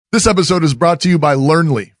This episode is brought to you by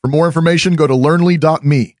Learnly. For more information, go to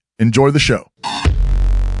learnly.me. Enjoy the show.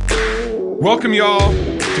 Welcome, y'all,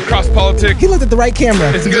 to CrossPolitic. He looked at the right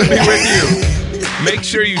camera. It's good to be with you. Make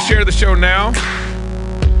sure you share the show now.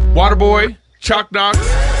 Waterboy, Chalk Knox,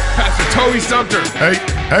 Pastor Toby Sumter.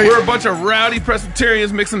 Hey. We're a bunch of rowdy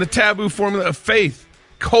Presbyterians mixing the taboo formula of faith,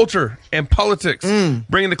 culture, and politics,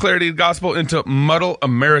 bringing the clarity of the gospel into muddle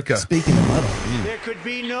America. Speaking of muddle. There could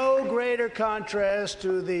be no greater contrast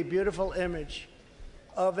to the beautiful image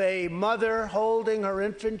of a mother holding her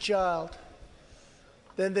infant child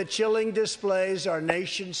than the chilling displays our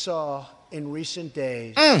nation saw in recent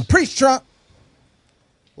days. Preach, Trump.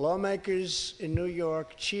 Lawmakers in New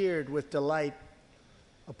York cheered with delight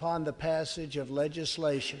upon the passage of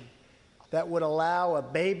legislation that would allow a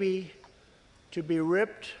baby to be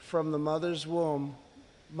ripped from the mother's womb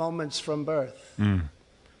moments from birth.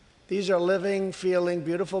 These are living, feeling,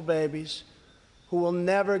 beautiful babies who will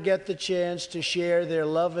never get the chance to share their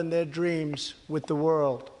love and their dreams with the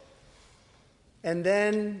world. And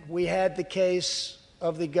then we had the case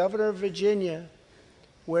of the governor of Virginia,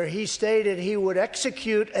 where he stated he would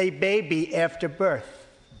execute a baby after birth.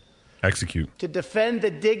 Execute. To defend the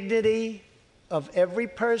dignity of every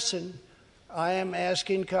person, I am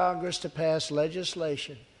asking Congress to pass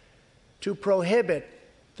legislation to prohibit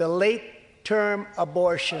the late-term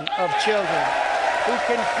abortion of children who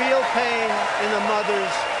can feel pain in the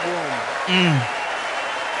mother's womb.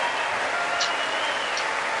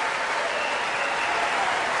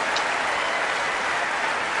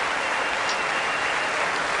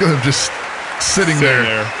 Just sitting there.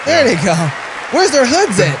 There they go. Where's their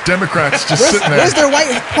hoods at? Democrats just sitting there. Where's their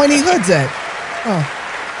white pointy hoods at? Oh.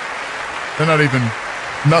 They're not even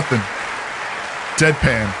nothing.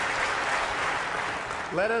 Deadpan.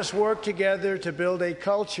 Let us work together to build a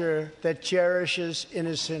culture that cherishes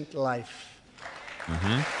innocent life.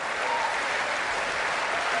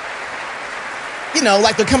 You know,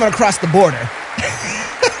 like they're coming across the border.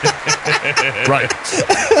 Right.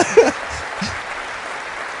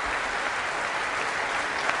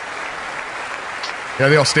 Yeah,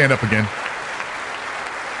 they all stand up again.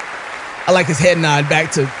 I like his head nod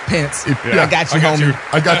back to Pence. Yeah. I got you, homie.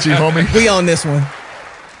 I got you, homie. We on this one.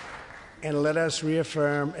 And let us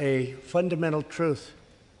reaffirm a fundamental truth.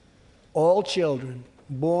 All children,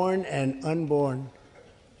 born and unborn,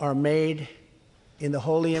 are made in the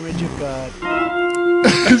holy image of God.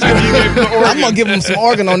 I'm going to give him some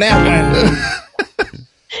organ on that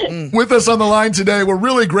one. With us on the line today, we're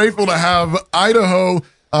really grateful to have Idaho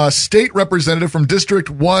State Representative from District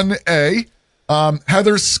 1A,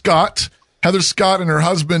 Heather Scott. Heather Scott and her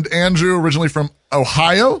husband, Andrew, originally from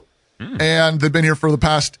Ohio. And they've been here for the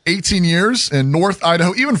past 18 years in North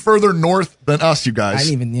Idaho, even further north than us, you guys. I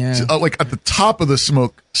didn't even, yeah. Like at the top of the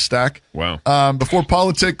smokestack. Wow. Before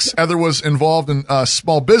politics, Heather was involved in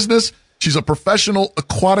small business. She's a professional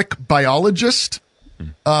aquatic biologist.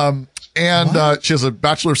 And she has a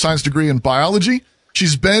Bachelor of Science degree in biology.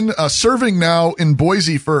 She's been serving now in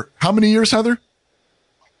Boise for how many years, Heather?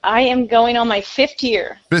 I am going on my 5th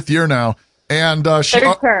year. 5th year now. And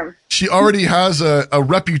Third term. She already has a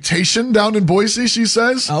reputation down in Boise, she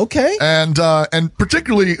says. Okay. And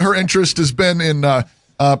particularly her interest has been in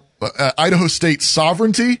Idaho state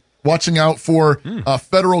sovereignty, watching out for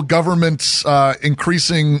federal government's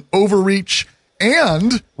increasing overreach,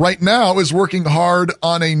 and right now is working hard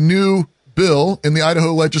on a new bill in the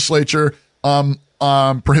Idaho legislature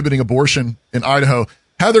prohibiting abortion in Idaho.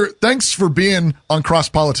 Heather, thanks for being on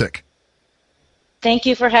CrossPolitic. Thank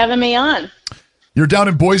you for having me on. You're down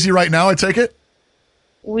in Boise right now, I take it?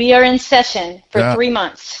 We are in session for 3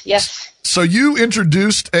 months. Yes. So you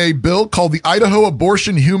introduced a bill called the Idaho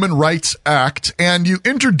Abortion Human Rights Act, and you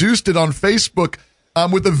introduced it on Facebook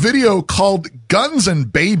with a video called Guns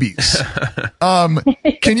and Babies.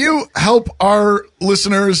 Can you help our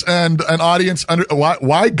listeners and an audience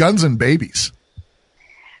why guns and babies?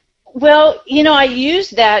 Well, you know, I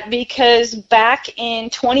used that because back in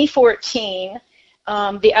 2014,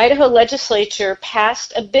 the Idaho legislature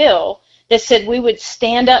passed a bill that said we would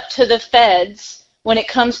stand up to the feds when it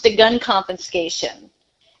comes to gun confiscation.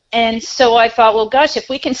 And so I thought, well, gosh, if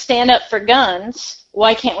we can stand up for guns,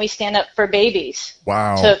 why can't we stand up for babies?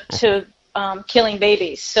 Wow. To killing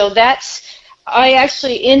babies. So I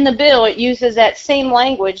actually, in the bill, it uses that same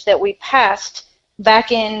language that we passed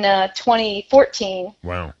back in 2014.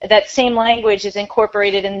 Wow. That same language is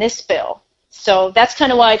incorporated in this bill. So that's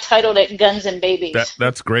kind of why I titled it Guns and Babies.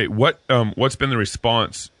 That's great. What's been the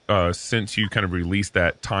response since you kind of released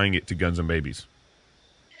that, tying it to guns and babies?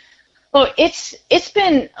 Well, it's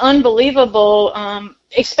been unbelievable,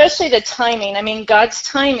 especially the timing. I mean, God's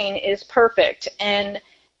timing is perfect. And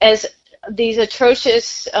as these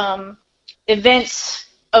atrocious events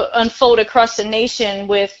unfold across the nation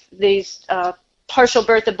with these partial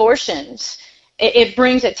birth abortions, it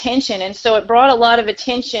brings attention. And so it brought a lot of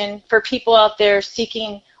attention for people out there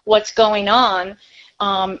seeking what's going on.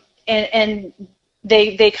 And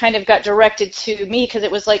they kind of got directed to me because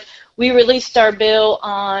it was like we released our bill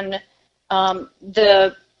on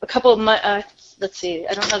a couple of months, let's see,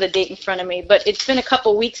 I don't have the date in front of me, but it's been a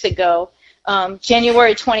couple weeks ago,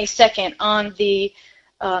 January 22nd, on the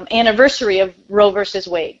anniversary of Roe versus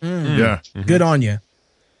Wade. Yeah. Good on you.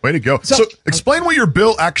 Way to go. So explain what your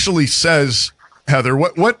bill actually says, Heather.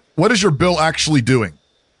 What is your bill actually doing?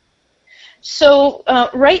 So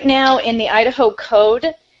right now in the Idaho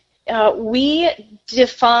Code, we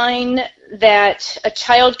define that a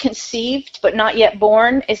child conceived but not yet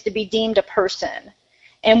born is to be deemed a person.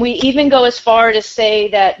 And we even go as far to say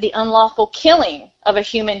that the unlawful killing of a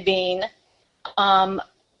human being,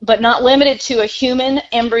 but not limited to a human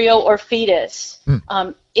embryo or fetus,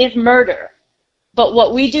 is murder. But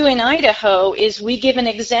what we do in Idaho is we give an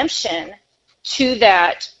exemption to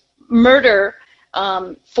that murder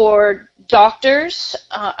for doctors,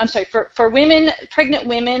 for women, pregnant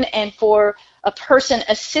women, and for a person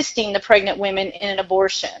assisting the pregnant women in an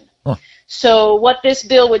abortion. Huh. So what this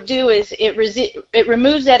bill would do is it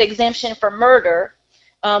removes that exemption for murder,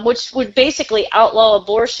 which would basically outlaw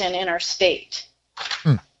abortion in our state.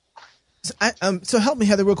 So help me,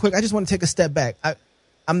 Heather, real quick. I just want to take a step back.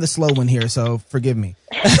 I'm the slow one here, so forgive me.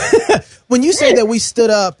 When you say that we stood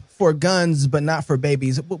up for guns but not for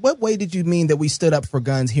babies, what way did you mean that we stood up for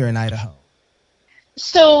guns here in Idaho?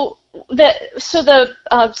 So the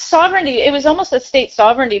sovereignty, it was almost a state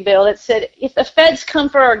sovereignty bill that said if the feds come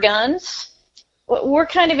for our guns, we're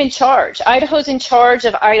kind of in charge. Idaho's in charge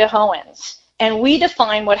of Idahoans, and we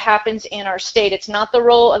define what happens in our state. It's not the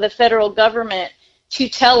role of the federal government to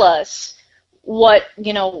tell us what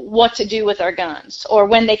to do with our guns or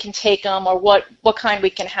when they can take them or what kind we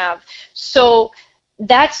can have. So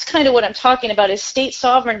that's kind of what I'm talking about, is state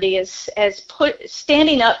sovereignty as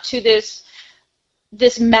standing up to this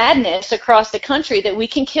madness across the country that we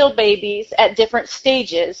can kill babies at different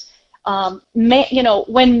stages.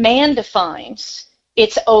 When man defines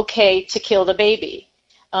it's okay to kill the baby.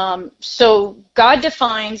 So God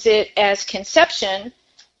defines it as conception,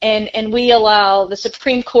 and we allow the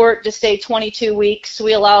Supreme Court to say 22 weeks.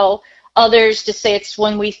 We allow others to say it's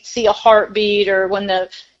when we see a heartbeat or when the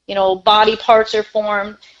body parts are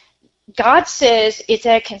formed. God says it's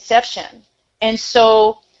at conception. And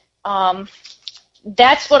so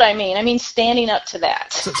that's what I mean. I mean standing up to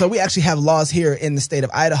that. So we actually have laws here in the state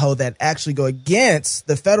of Idaho that actually go against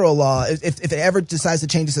the federal law. If it ever decides to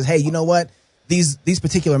change, it says, hey, you know what? These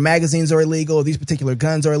particular magazines are illegal, these particular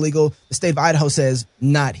guns are illegal. The state of Idaho says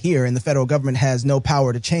not here, and the federal government has no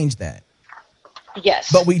power to change that.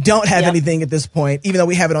 Yes. But we don't have anything at this point, even though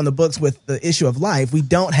we have it on the books with the issue of life, we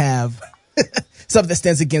don't have something that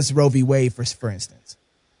stands against Roe v. Wade, for instance.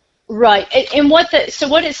 Right. And what it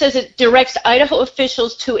says, it directs Idaho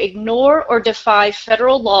officials to ignore or defy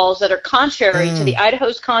federal laws that are contrary to the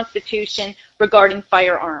Idaho's Constitution regarding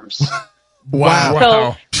firearms.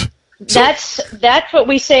 Wow. So that's what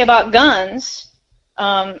we say about guns.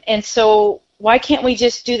 And so why can't we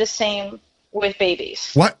just do the same with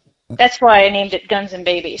babies? What? That's why I named it Guns and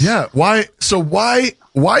Babies. Yeah. Why? So why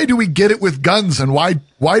do we get it with guns and why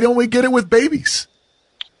don't we get it with babies?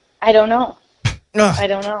 I don't know. I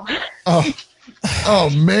don't know. Oh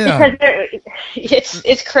man. Because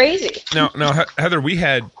it's crazy. Now, Heather, we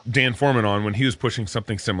had Dan Foreman on when he was pushing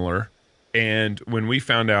something similar. And when we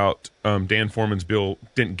found out Dan Foreman's bill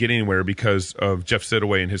didn't get anywhere because of Jeff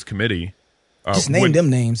Sidaway and his committee. Just name them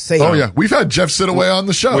names. Yeah. We've had Jeff Sidaway on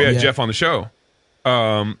the show. We had Jeff on the show.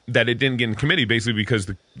 That it didn't get in committee basically because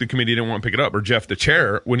the committee didn't want to pick it up, or Jeff, the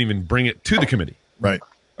chair, wouldn't even bring it to the committee. Right.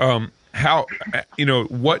 How,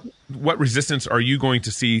 what resistance are you going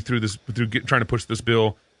to see through trying to push this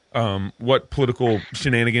bill? What political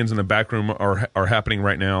shenanigans in the back room are happening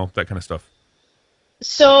right now? That kind of stuff.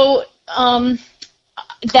 So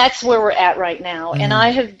that's where we're at right now, and I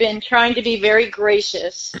have been trying to be very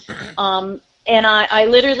gracious, and I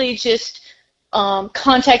literally just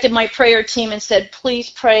contacted my prayer team and said, please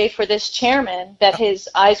pray for this chairman that his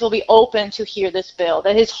eyes will be open to hear this bill,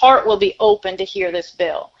 that his heart will be open to hear this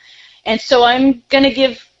bill. And so I'm going to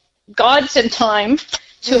give God some time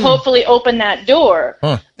to hopefully open that door.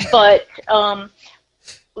 But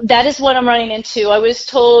that is what I'm running into. I was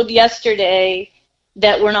told yesterday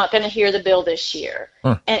that we're not going to hear the bill this year.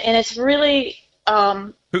 And it's really,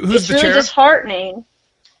 who's the chair? Disheartening.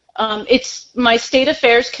 It's my State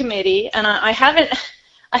Affairs Committee, and I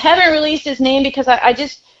haven't released his name because I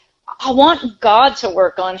just I want God to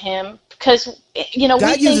work on him, because, you know,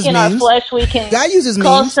 God we think in memes. our flesh we can God uses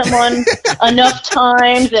call memes. someone enough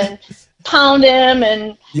times and pound him,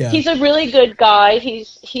 and he's a really good guy.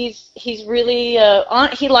 He's really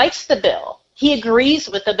he likes the bill. He agrees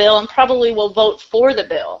with the bill and probably will vote for the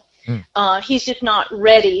bill. He's just not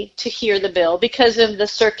ready to hear the bill because of the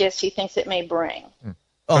circus he thinks it may bring.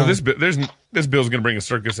 Oh, this bill's going to bring a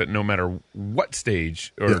circus at no matter what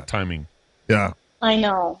stage or timing. Yeah. I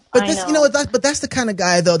know. But I this, know. you know, but that's the kind of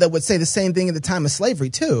guy though that would say the same thing in the time of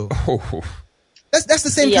slavery too. Oh. That's the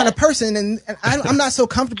same kind of person, and I'm not so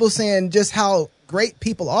comfortable saying just how great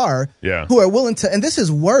people are who are willing to. And this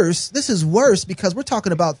is worse. This is worse because we're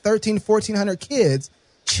talking about 1,400 kids,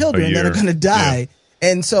 children that are going to die. Yeah.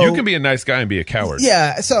 And so you can be a nice guy and be a coward.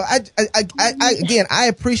 Yeah. So I again, I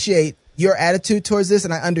appreciate your attitude towards this,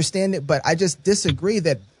 and I understand it, but I just disagree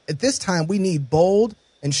that at this time we need bold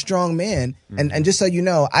and strong men. And just so you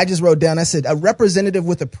know, I just wrote down, I said, a representative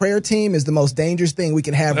with a prayer team is the most dangerous thing we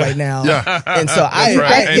can have right now. And so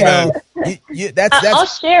I'll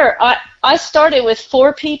share. I started with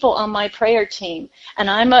 4 people on my prayer team,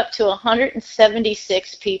 and I'm up to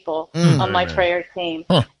 176 people on my prayer team.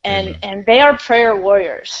 And they are prayer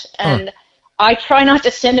warriors. And I try not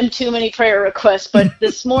to send them too many prayer requests, but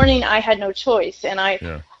this morning I had no choice. And I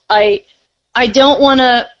don't want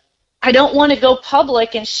to go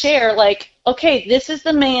public and share, like, okay, this is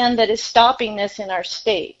the man that is stopping this in our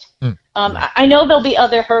state. I know there'll be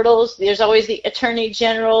other hurdles. There's always the attorney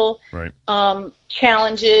general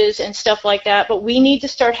challenges and stuff like that. But we need to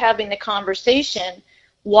start having the conversation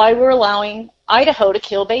why we're allowing Idaho to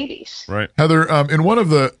kill babies. Right. Heather, in one of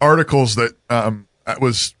the articles that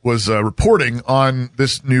was reporting on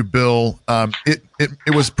this new bill, it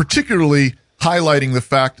was particularly highlighting the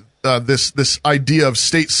fact this idea of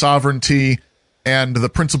state sovereignty and the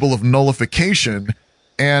principle of nullification,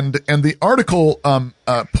 and the article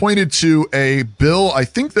pointed to a bill I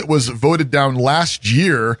think that was voted down last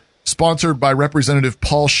year, sponsored by Representative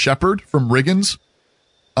Paul Shepard from Riggins.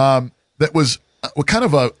 That was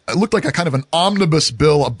it looked like a kind of an omnibus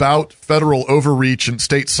bill about federal overreach and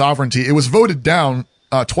state sovereignty. It was voted down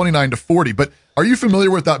 29-40. But are you familiar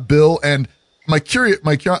with that bill? And my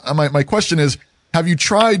question is, have you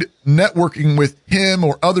tried networking with him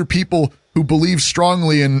or other people who believe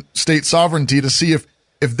strongly in state sovereignty to see if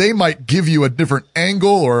they might give you a different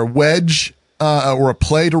angle or a wedge or a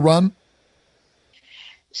play to run?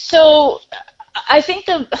 So I think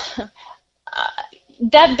that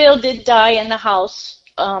bill did die in the House.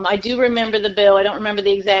 I do remember the bill. I don't remember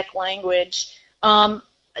the exact language. The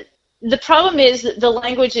problem is that the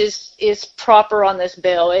language is proper on this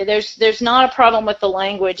bill. There's not a problem with the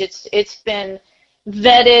language. It's been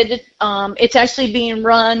vetted. It's actually being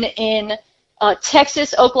run in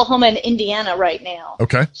Texas, Oklahoma, and Indiana right now.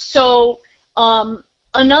 Okay. So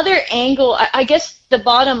another angle, I guess the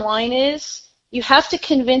bottom line is you have to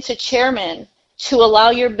convince a chairman to allow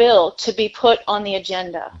your bill to be put on the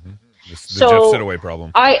agenda. The Jeff Sitaway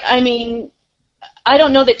problem. I mean, I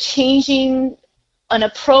don't know that changing an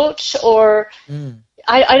approach or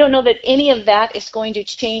I don't know that any of that is going to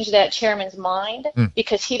change that chairman's mind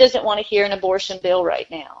because he doesn't want to hear an abortion bill right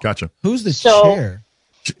now. Gotcha. Who's the chair?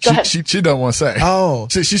 She don't want to say. Oh,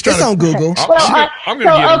 she's trying it's on Google.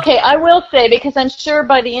 Okay, I will say, because I'm sure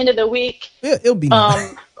by the end of the week, it'll be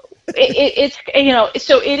nice. it's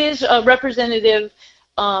so it is Representative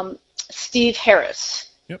Steve Harris.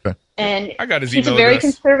 Yep. And I got his he's email a very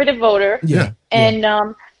address. Conservative voter. Yeah.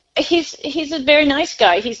 And he's a very nice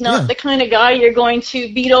guy. He's not the kind of guy you're going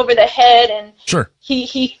to beat over the head. And sure.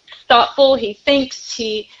 He's thoughtful. He thinks.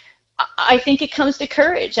 I think it comes to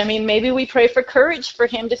courage. I mean, maybe we pray for courage for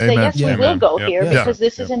him to say, yes, we will go here because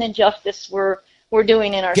this is an injustice we're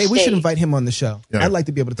doing in our state. We should invite him on the show. Yeah. I'd like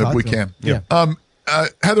to be able to talk to him. We can.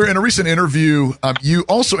 Heather, in a recent interview, you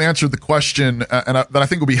also answered the question, that I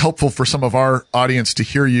think will be helpful for some of our audience to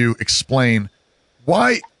hear you explain.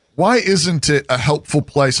 Why isn't it a helpful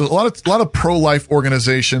place? So a lot of pro-life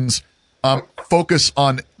organizations focus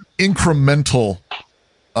on incrementalism.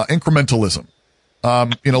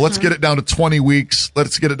 Let's get it down to 20 weeks.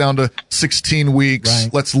 Let's get it down to 16 weeks.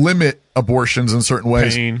 Right. Let's limit abortions in certain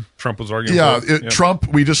ways. Pain. Trump was arguing.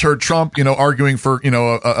 Trump. We just heard Trump, arguing for,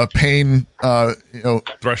 a pain,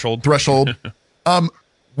 threshold.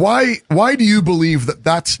 Why do you believe that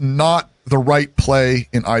that's not the right play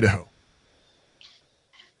in Idaho?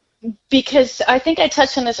 Because I think I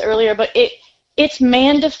touched on this earlier, but it's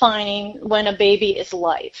man defining when a baby is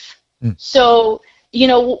life. So,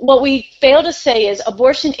 what we fail to say is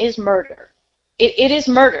abortion is murder. It is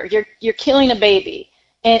murder. You're killing a baby.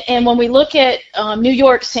 And when we look at New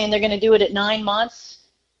York saying they're going to do it at 9 months,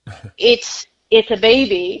 it's a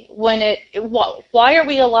baby. Why are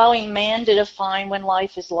we allowing man to define when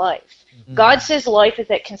life is life? God says life is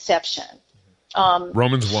at conception.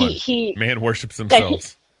 Romans 1. Man worships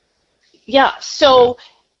themselves. So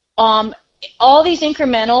all these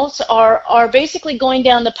incrementals are basically going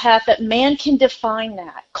down the path that man can define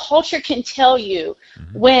that. Culture can tell you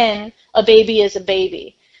when a baby is a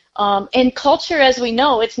baby. And culture, as we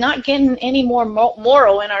know, it's not getting any more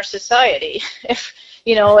moral in our society. If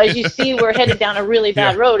as you see, we're headed down a really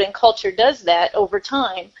bad road, and culture does that over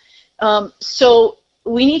time. So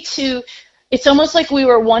we need to. It's almost like we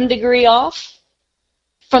were 1 degree off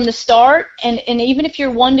from the start, and even if you're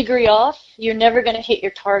 1 degree off, you're never going to hit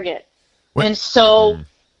your target. What? And so,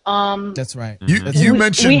 that's right. You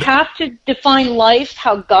mentioned we have to define life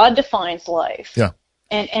how God defines life. Yeah.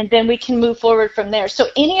 And then we can move forward from there. So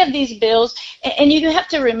any of these bills, and you have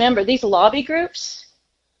to remember, these lobby groups,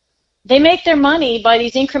 they make their money by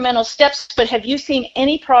these incremental steps, but have you seen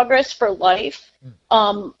any progress for life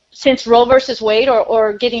since Roe versus Wade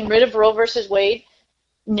or getting rid of Roe versus Wade?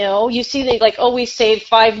 No. You see they we saved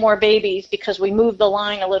 5 more babies because we moved the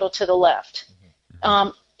line a little to the left.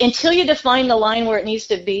 Until you define the line where it needs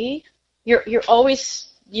to be, you're always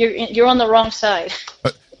on the wrong side.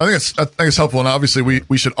 I think it's helpful, and obviously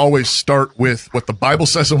we should always start with what the Bible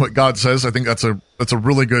says and what God says. I think that's a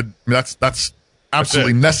really good. That's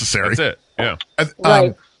absolutely necessary. That's it. Yeah.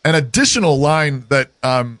 Right. An additional line that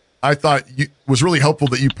I thought was really helpful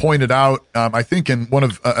that you pointed out. I think in one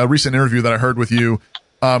of a recent interview that I heard with you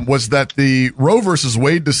was that the Roe versus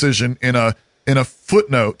Wade decision in a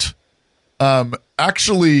footnote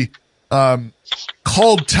actually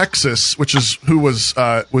called Texas, which is who was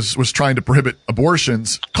trying to prohibit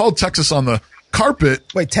abortions, called Texas on the carpet.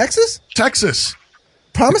 Wait, Texas? Texas.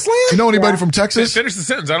 Promised Land? You know anybody from Texas? Finish the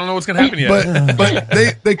sentence. I don't know what's going to happen yet.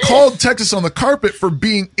 But they called Texas on the carpet for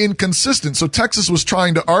being inconsistent. So Texas was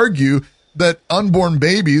trying to argue that unborn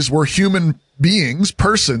babies were human beings,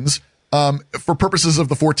 persons, for purposes of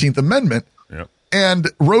the 14th Amendment. Yep.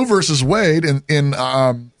 And Roe versus Wade in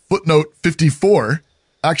footnote 54,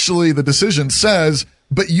 actually the decision says,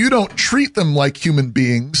 but you don't treat them like human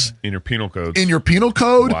beings. In your penal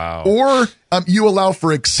code. Wow. Or you allow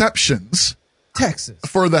for exceptions. Texas.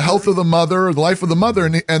 For the health of the mother or the life of the mother.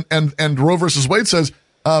 And Roe versus Wade says,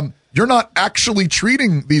 you're not actually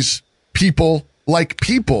treating these people like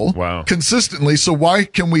people consistently. So why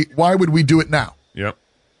would we do it now? Yep.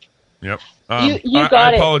 I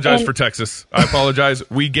apologize for Texas. I apologize.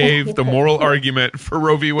 We gave the moral argument for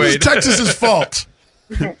Roe v. Wade. It's Texas's fault.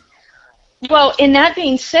 Well, in that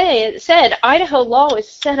being said, Idaho law is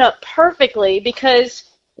set up perfectly because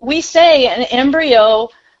we say an embryo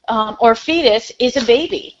or fetus is a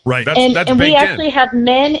baby. Right. And we actually have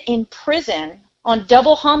men in prison on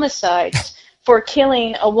double homicides for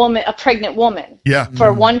killing a pregnant woman. Yeah.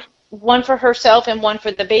 For one for herself and one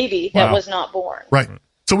for the baby that was not born. Right.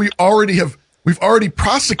 So we've already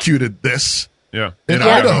prosecuted this in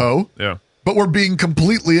Idaho. Yeah. But we're being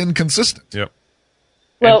completely inconsistent. Yep.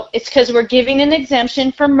 Well, it's because we're giving an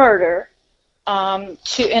exemption for murder.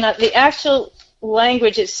 The actual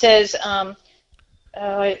language, it says, I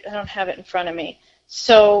don't have it in front of me.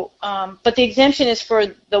 So, but the exemption is for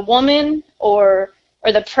the woman or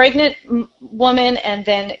the pregnant woman, and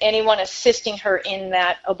then anyone assisting her in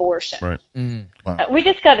that abortion. Right. Mm-hmm. Wow. We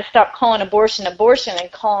just got to stop calling abortion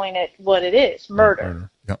and calling it what it is, murder.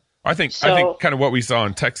 Yep. I think kind of what we saw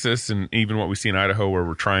in Texas and even what we see in Idaho, where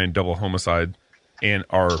we're trying double homicide, and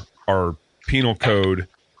our penal code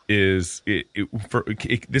is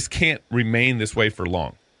this can't remain this way for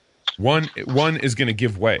long. One is going to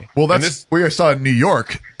give way. Well, that's we saw in New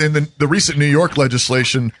York, and the recent New York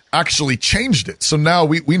legislation actually changed it. So now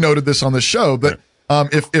we noted this on the show that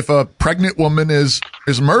if a pregnant woman is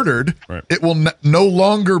murdered, it will no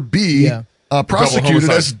longer be prosecuted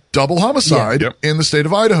as double homicide in the state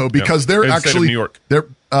of Idaho because they're actually they're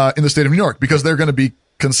in the state of New York because they're going to be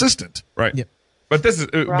consistent. Right. Yep. But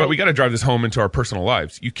but we got to drive this home into our personal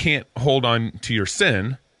lives. You can't hold on to your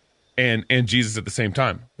sin and Jesus at the same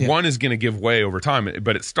time. Yeah. One is going to give way over time,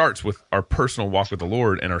 but it starts with our personal walk with the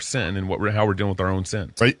Lord and our sin and how we're dealing with our own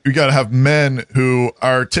sin. Right. You got to have men who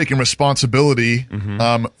are taking responsibility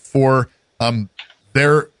for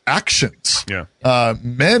their actions. Yeah.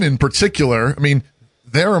 Men in particular. I mean,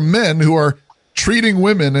 there are men who are treating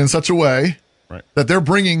women in such a way that they're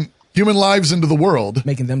bringing human lives into the world,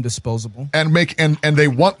 making them disposable, and they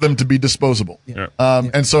want them to be disposable. Yeah.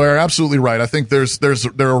 And so you're absolutely right. I think there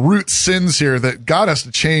are root sins here that God has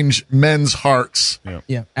to change men's hearts.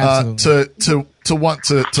 Yeah, absolutely. To want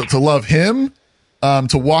to love Him,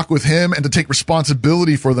 to walk with Him, and to take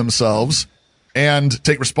responsibility for themselves. and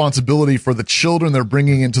take responsibility for the children they're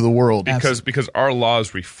bringing into the world. Because our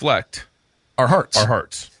laws reflect our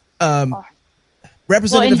hearts.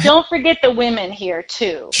 Representative, and don't forget the women here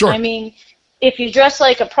too. Sure. I mean, if you dress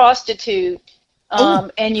like a prostitute,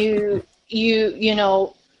 and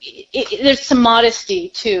there's some modesty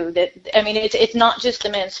too. That I mean, it's not just the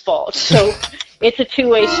men's fault. So it's a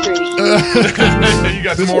two-way street. You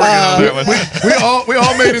got Morgan on that one. We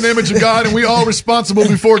all made an image of God, and we all responsible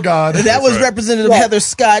before God. That was Representative Heather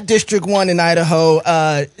Scott, District 1 in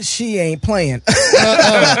Idaho. She ain't playing.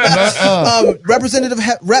 Representative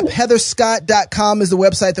RepHeatherScott.com is the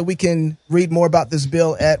website that we can read more about this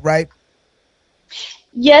bill at, right?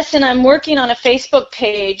 Yes, and I'm working on a Facebook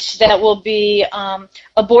page that will be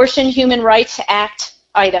Abortion Human Rights Act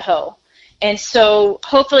Idaho. And so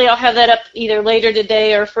hopefully I'll have that up either later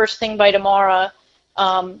today or first thing by tomorrow.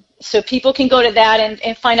 So people can go to that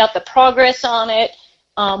and find out the progress on it,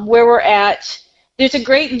 where we're at. There's a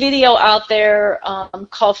great video out there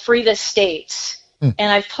called Free the States.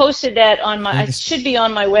 And I've posted that on it should be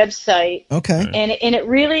on my website. Okay. And it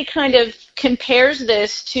really kind of compares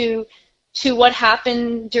this to what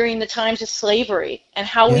happened during the times of slavery and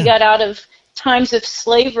how we got out of times of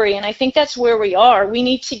slavery. And I think that's where we are. We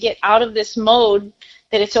need to get out of this mode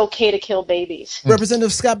that it's okay to kill babies.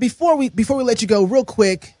 Representative Scott, before we let you go, real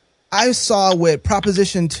quick, I saw with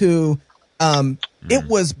Proposition 2, it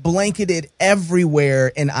was blanketed everywhere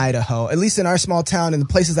in Idaho, at least in our small town and the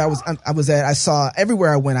places I was at. I saw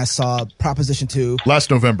everywhere I went. I saw Proposition 2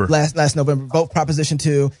 last November. Last November, vote Proposition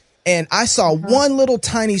 2. And I saw one little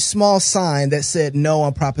tiny small sign that said no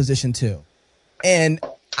on Proposition 2. And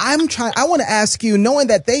I want to ask you, knowing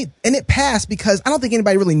that it passed because I don't think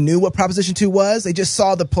anybody really knew what Proposition 2 was. They just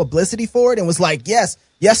saw the publicity for it and was like, yes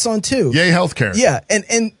on 2. Yay, healthcare. Yeah.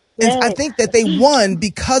 And I think that they won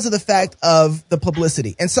because of the fact of the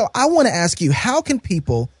publicity. And so I want to ask you, how can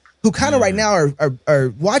people who kind of right now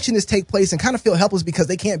are watching this take place and kind of feel helpless because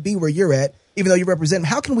they can't be where you're at, even though you represent them,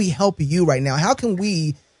 how can we help you right now? How can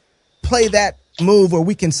we play that move where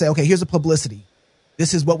we can say, okay, here's the publicity.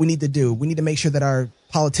 This is what we need to do. We need to make sure that our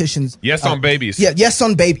politicians... Yes on babies. Yeah, yes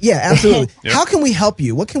on baby. Yeah, absolutely. Yep. How can we help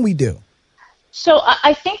you? What can we do? So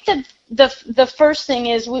I think that the first thing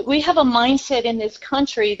is we have a mindset in this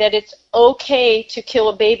country that it's okay to kill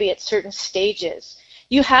a baby at certain stages.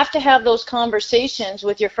 You have to have those conversations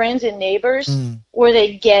with your friends and neighbors where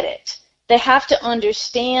they get it. They have to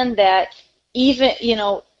understand that even,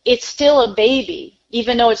 it's still a baby,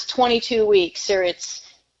 even though it's 22 weeks or it's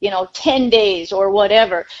 10 days or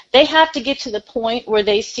whatever. They have to get to the point where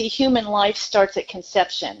they see human life starts at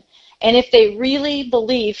conception. And if they really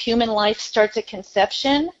believe human life starts at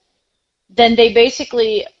conception, then they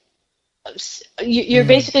basically, you're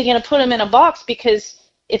basically going to put them in a box, because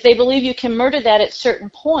if they believe you can murder that at certain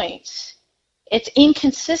points, it's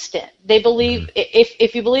inconsistent. They believe,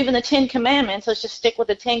 if you believe in the 10 Commandments, let's just stick with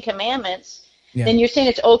the 10 Commandments, then you're saying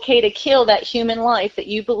it's okay to kill that human life that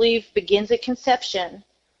you believe begins at conception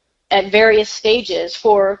at various stages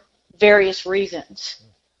for various reasons.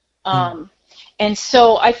 And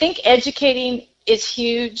so I think educating is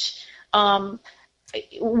huge.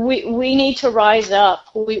 We need to rise up.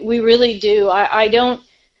 We really do. I don't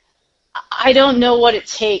know what it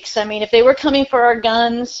takes. I mean, if they were coming for our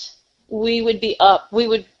guns, we would be up. We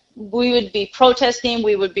would be protesting.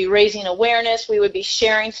 We would be raising awareness. We would be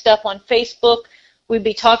sharing stuff on Facebook. We'd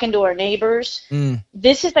be talking to our neighbors.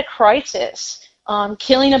 This is a crisis.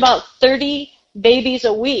 Killing about 30 babies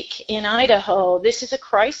a week in Idaho. This is a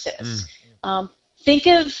crisis. Think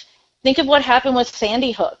of what happened with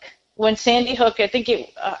Sandy Hook. When Sandy Hook, I think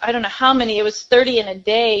I don't know how many, it was 30 in a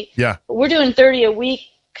day. Yeah. But we're doing 30 a week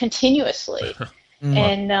continuously.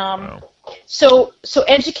 And so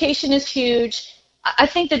education is huge. I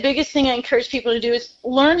think the biggest thing I encourage people to do is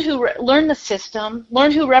learn the system,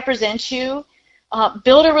 learn who represents you,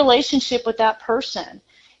 build a relationship with that person.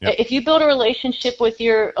 Yep. If you build a relationship with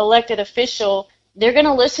your elected official, they're going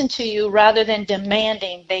to listen to you rather than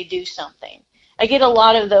demanding they do something. I get a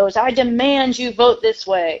lot of those. I demand you vote this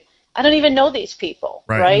way. I don't even know these people,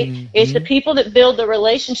 right? It's the people that build the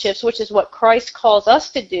relationships, which is what Christ calls us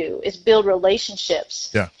to do, is build relationships.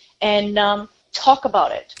 Yeah. And talk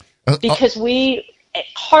about it. Because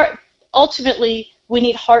ultimately, we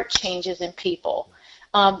need heart changes in people.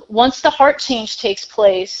 Once the heart change takes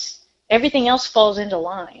place, everything else falls into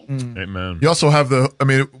line. Amen. You also have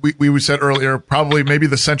we said earlier, probably maybe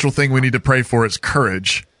the central thing we need to pray for is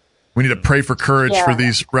courage. We need to pray for courage for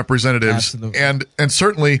these representatives. Absolutely. And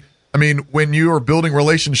certainly, I mean, when you are building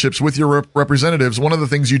relationships with your representatives, one of the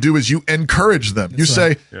things you do is you encourage them. You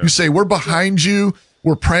say, we're behind you.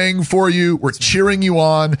 we're praying for you, we're cheering you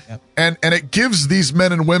on, and it gives these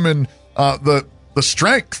men and women the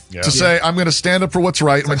strength to say, I'm going to stand up for what's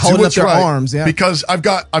right. I'm going to do what's right arms, because I've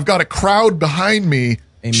got a crowd behind me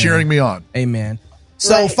cheering me on. Amen.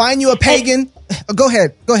 So find you a pagan. Go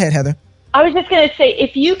ahead, Heather. I was just going to say,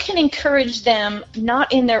 if you can encourage them,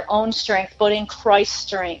 not in their own strength, but in Christ's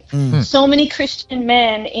strength. So many Christian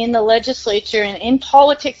men in the legislature and in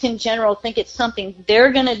politics in general think it's something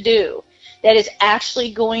they're going to do that is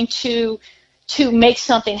actually going to make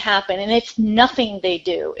something happen. And it's nothing they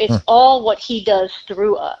do. It's all what he does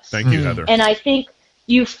through us. Thank you, Heather. And I think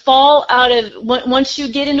you fall out of, once you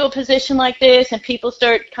get into a position like this and people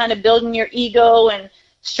start kind of building your ego and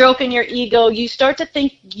stroking your ego, you start to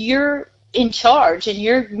think you're in charge and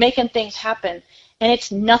you're making things happen, and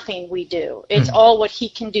it's nothing we do. It's all what he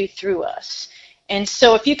can do through us. And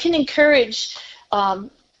so if you can encourage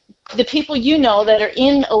the people you know that are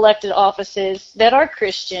in elected offices that are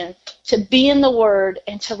Christian to be in the Word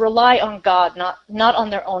and to rely on God, not on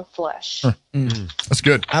their own flesh. That's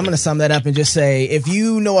good. I'm going to sum that up and just say, if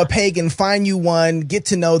you know a pagan, find you one, get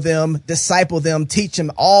to know them, disciple them, teach them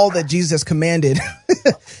all that Jesus commanded.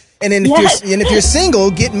 And then if you're single,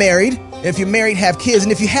 get married. If you're married, have kids.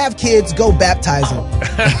 And if you have kids, go baptize them.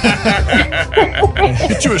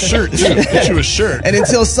 Get you a shirt, too. Get you a shirt. And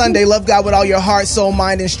until Sunday, love God with all your heart, soul,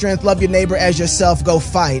 mind, and strength. Love your neighbor as yourself. Go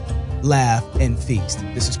fight, laugh, and feast.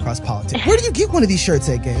 This is CrossPolitic. Where do you get one of these shirts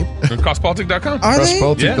at, Gabe? CrossPolitic.com. Are they?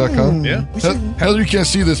 CrossPolitic.com. Yeah. Heather, you can't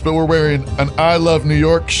see this, but we're wearing an I Love New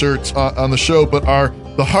York shirt on the show, but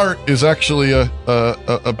the heart is actually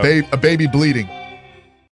a baby bleeding.